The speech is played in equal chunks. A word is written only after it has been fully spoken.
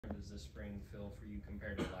How does this spring feel for you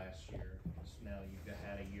compared to last year? Just now you've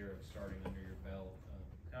had a year of starting under your belt.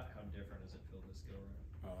 How different does it feel this go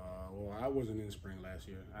around? Well, I wasn't in spring last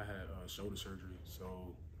year. I had shoulder surgery,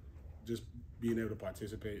 so just being able to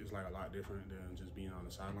participate is like a lot different than just being on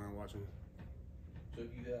the sideline watching. So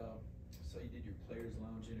you saw you did your players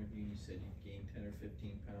lounge interview. You said you gained 10 or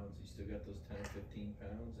 15 pounds. You still got those 10 or 15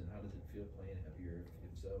 pounds, and how does it feel playing heavier,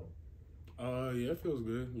 if so? Yeah, it feels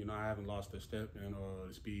good. You know, I haven't lost a step and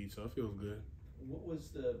the speed, so it feels good. What was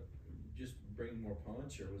the just bringing more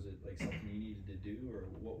punch, or was it like something you needed to do, or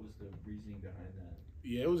what was the reasoning behind that?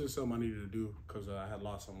 Yeah, it was just something I needed to do because I had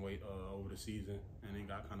lost some weight over the season and it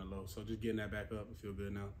got kind of low. So just getting that back up, I feel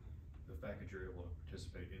good now. The fact that you're able to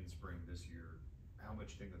participate in spring this year, how much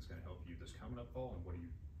do you think that's going to help you this coming up fall, and what are you,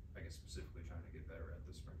 I guess, specifically trying to get better at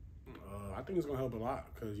this spring? I think it's going to help a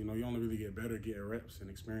lot because, you know, you only really get better getting reps and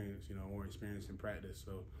experience, you know, more experience in practice.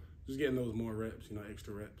 So just getting those more reps, you know,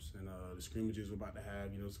 extra reps, and the scrimmages we're about to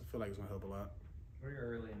have, you know, so I feel like it's going to help a lot. What are your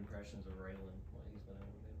early impressions of Raylan, what he's been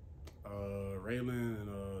able to do? Raylan and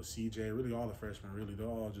CJ, really all the freshmen, really, they're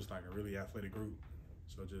all just like a really athletic group.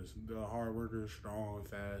 So just the hard workers, strong,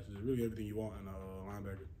 fast, just really everything you want in a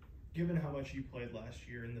linebacker. Given how much you played last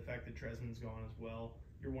year and the fact that Tresman's gone as well,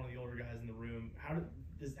 you're one of the older guys in the room.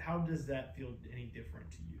 How does that feel any different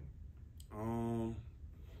to you?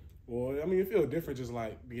 Well, I mean, it feels different just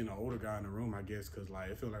like being an older guy in the room, I guess, because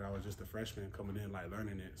like it feels like I was just a freshman coming in, like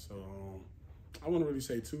learning it. So I wouldn't really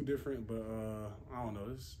say too different, but I don't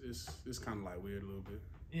know. It's kind of like weird a little bit.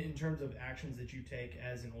 In terms of actions that you take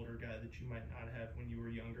as an older guy that you might not have when you were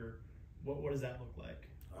younger, what does that look like?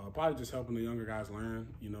 Probably just helping the younger guys learn,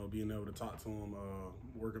 you know, being able to talk to them,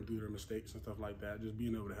 working through their mistakes and stuff like that, just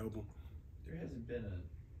being able to help them. There hasn't been a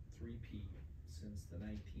three-peat since the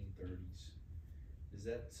 1930s. Does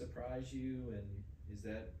that surprise you, and is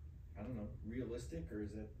that, I don't know, realistic, or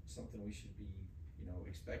is that something we should be, you know,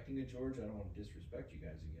 expecting of Georgia? I don't want to disrespect you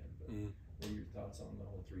guys again, but what are your thoughts on the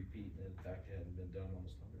whole three-peat and the fact it hadn't been done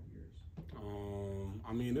almost 100 years?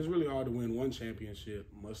 I mean, it's really hard to win one championship,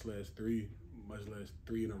 much less three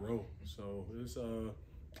in a row. So it's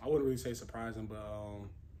I wouldn't really say surprising, but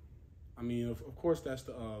I mean, of course that's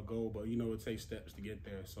the goal, but you know, it takes steps to get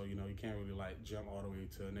there. So you know, you can't really like jump all the way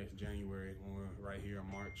to next January when we're right here in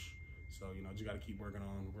March. So you know, just got to keep working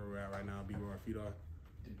on where we're at right now, be where our feet are.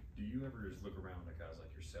 Do you ever just look around at guys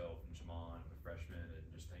like yourself and Jamon, the freshmen, and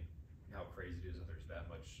just think how crazy it is that there's that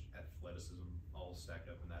much athleticism all stacked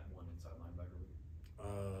up in that one inside linebacker room?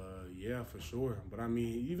 Yeah, for sure. But I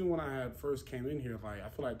mean, even when I had first came in here, like I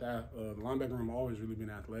feel like that the linebacker room always really been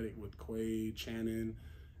athletic with Quaid, Channon,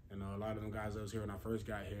 and a lot of them guys that was here when I first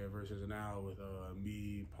got here versus now with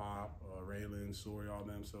me, Pop, Raylan, Sori, all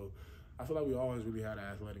them. So I feel like we always really had an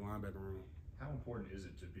athletic linebacker room. How important is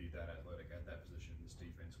it to be that athletic at that position in this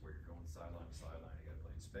defense where you're going sideline to sideline, you got to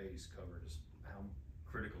play in space, cover? Just how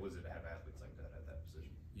critical is it to have athletes like that at that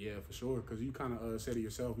position? Yeah, for sure, because you kind of said it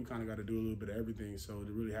yourself, we kind of got to do a little bit of everything. So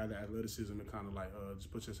to really have the athleticism, it kind of like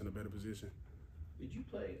just puts us in a better position. Did you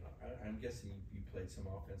play, I'm guessing you played some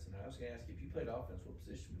offense, and I was going to ask you, if you played offense, what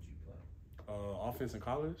position would you play? Offense in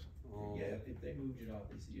college? Yeah, if they moved you to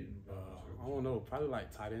offense, you didn't move I don't know, probably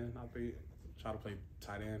like tight end, I think. Try to play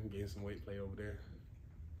tight end, gain some weight play over there.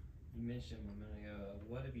 You mentioned a minute ago,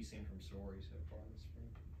 what have you seen from Sori so far this spring?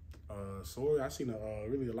 Sori, I've seen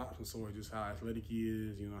really a lot from Sori, just how athletic he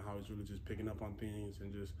is, you know, how he's really just picking up on things,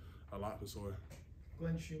 and just a lot from Sori.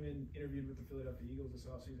 Glenn Schumann interviewed with the Philadelphia Eagles this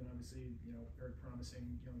offseason, obviously, you know, very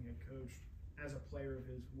promising young head coach. As a player of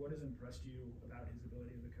his, what has impressed you about his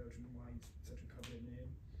ability as a coach and why he's such a coveted name?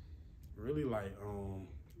 Really like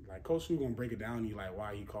Coach Shu gonna break it down to you, like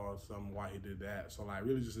why he called something, why he did that. So like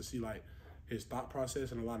really just to see like his thought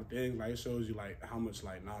process and a lot of things, like it shows you like how much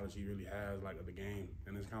like knowledge he really has like of the game,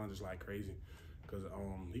 and it's kind of just like crazy because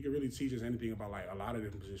he can really teach us anything about like a lot of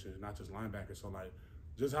different positions, not just linebackers. So like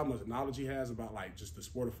just how much knowledge he has about like just the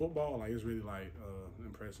sport of football, like it's really like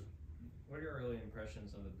impressive. What are your early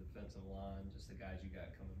impressions of the defensive line, just the guys you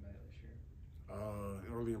got coming back this year?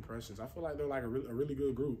 Early impressions, I feel like they're like a really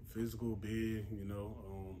good group, physical, big, you know.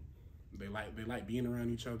 They like being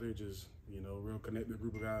around each other, just, you know, real connected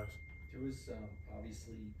group of guys. There was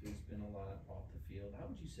obviously there's been a lot off the field. How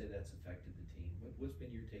would you say that's affected the team? What's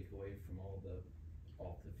been your takeaway from all the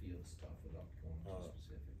off the field stuff without going too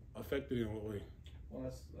specific? Affected in what way? Well,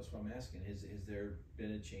 that's what I'm asking. Has there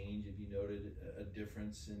been a change? Have you noted a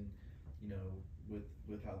difference in, you know,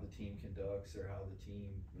 with how the team conducts or how the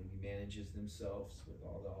team maybe manages themselves with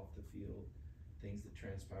all the off the field things that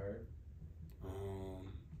transpired?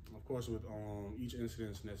 Of course, with each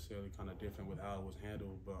incident is necessarily kind of different with how it was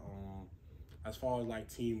handled, but as far as like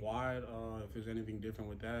team wide, if there's anything different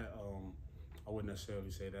with that, I wouldn't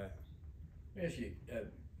necessarily say that. Yes,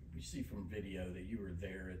 you see from video that you were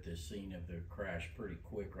there at the scene of the crash pretty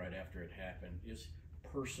quick right after it happened. Just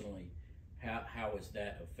personally, how has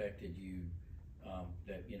that affected you?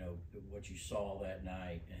 That what you saw that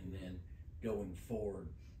night, and then going forward,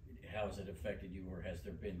 how has it affected you, or has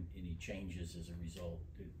there been any changes as a result,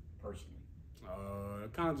 personally?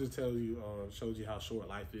 It kind of just shows you how short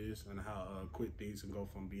life is and how quick things can go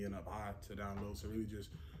from being up high to down low. So really just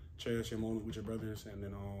cherish your moment with your brothers, and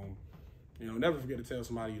then never forget to tell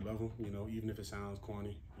somebody you love them. Even if it sounds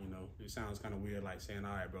corny. It sounds kind of weird, like saying,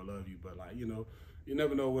 "All right, bro, love you," but like you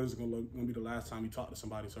never know when it's gonna be the last time you talk to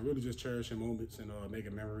somebody. So really just cherish your moments and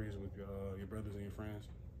making memories with your brothers and your friends.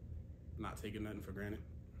 Not taking nothing for granted.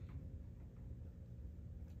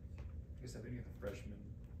 I guess have any of the freshmen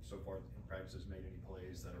so far in practices made any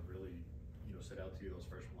plays that have really, stood out to you? Those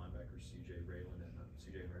freshman linebackers, CJ Raylan.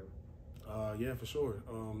 Yeah, for sure.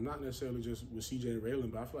 Not necessarily just with CJ and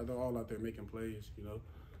Raylan, but I feel like they're all out there making plays.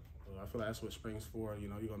 I feel like that's what spring's for. You're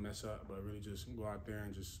gonna mess up, but really just go out there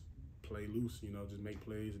and just play loose. Just make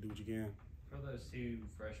plays and do what you can. For those two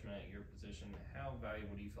freshmen at your position, how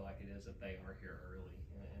valuable do you feel like it is that they are here early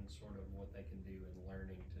and sort of what they can do in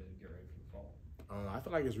learning to get ready for the fall? I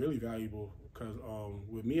feel like it's really valuable because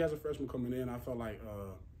with me as a freshman coming in, I felt like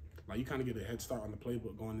you kind of get a head start on the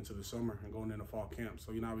playbook going into the summer and going into fall camp.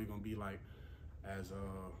 So you're not really gonna be like as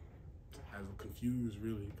confused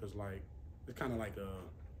really, because like it's kind of like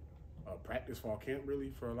a practice fall camp really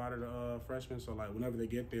for a lot of the freshmen. So like whenever they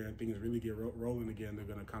get there and things really get rolling again, they're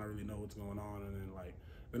gonna kind of really know what's going on, and then like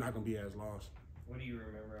they're not gonna be as lost. What do you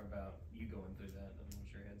remember about you going through that, and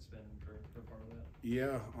what's your head spinning for part of that?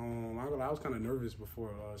 Yeah, I was kind of nervous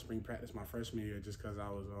before spring practice my freshman year, just because I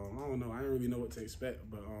was I don't know, I didn't really know what to expect,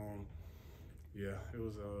 but yeah,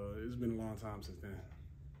 it's been a long time since then.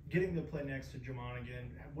 Getting to play next to Jamon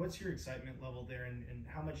again, what's your excitement level there, and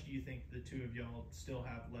how much do you think the two of y'all still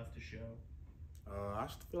have left to show? I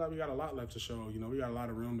feel like we got a lot left to show. We got a lot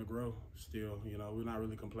of room to grow still. We're not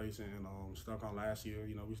really complacent and stuck on last year.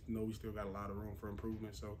 We know we still got a lot of room for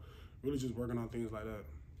improvement. So really just working on things like that.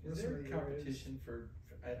 Is there a competition for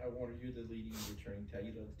I wonder, you're the leading returning tackle,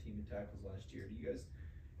 you led the team in tackles last year. Do you guys,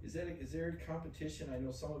 is there a competition? I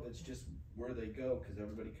know some of it's just where they go because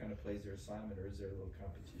everybody kind of plays their assignment, or is there a little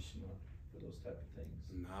competition for those type of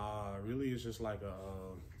things? Nah, really it's just like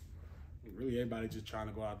really everybody just trying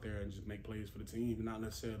to go out there and just make plays for the team, not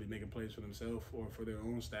necessarily making plays for themselves or for their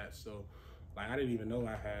own stats. So like I didn't even know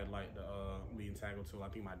I had like the leading tackle till I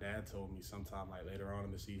think my dad told me sometime like later on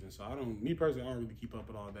in the season. So me personally, I don't really keep up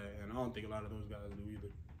with all that, and I don't think a lot of those guys do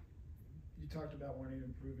either. You talked about wanting to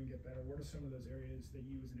improve and get better. What are some of those areas that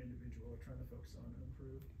you as an individual are trying to focus on to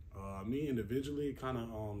improve? Me individually, kind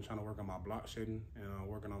of trying to work on my block shedding and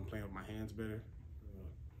working on playing with my hands better.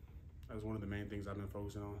 That's one of the main things I've been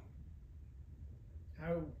focusing on.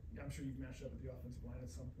 I'm sure you've matched up with the offensive line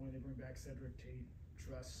at some point. They bring back Cedric Tate.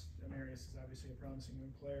 Truss Amarius is obviously a promising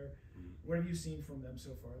young player. What have you seen from them so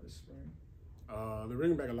far this spring? They're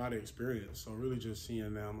bringing back a lot of experience, so really just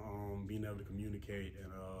seeing them being able to communicate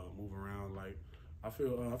and move around. Like I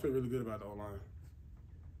feel really good about the O-line.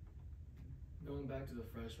 Going back to the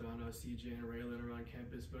freshmen, I know CJ and Raylan are on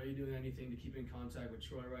campus, but are you doing anything to keep in contact with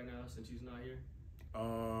Troy right now since he's not here?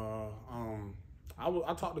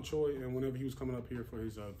 I talked to Troy, and whenever he was coming up here for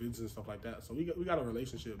his vids and stuff like that, so we got a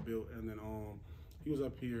relationship built, and then he was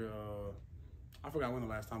up here. I forgot when the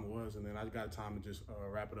last time it was, and then I got time to just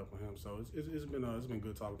wrap it up with him. So it's been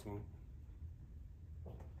good talking to him.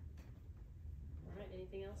 All right.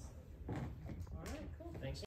 Anything else? All right.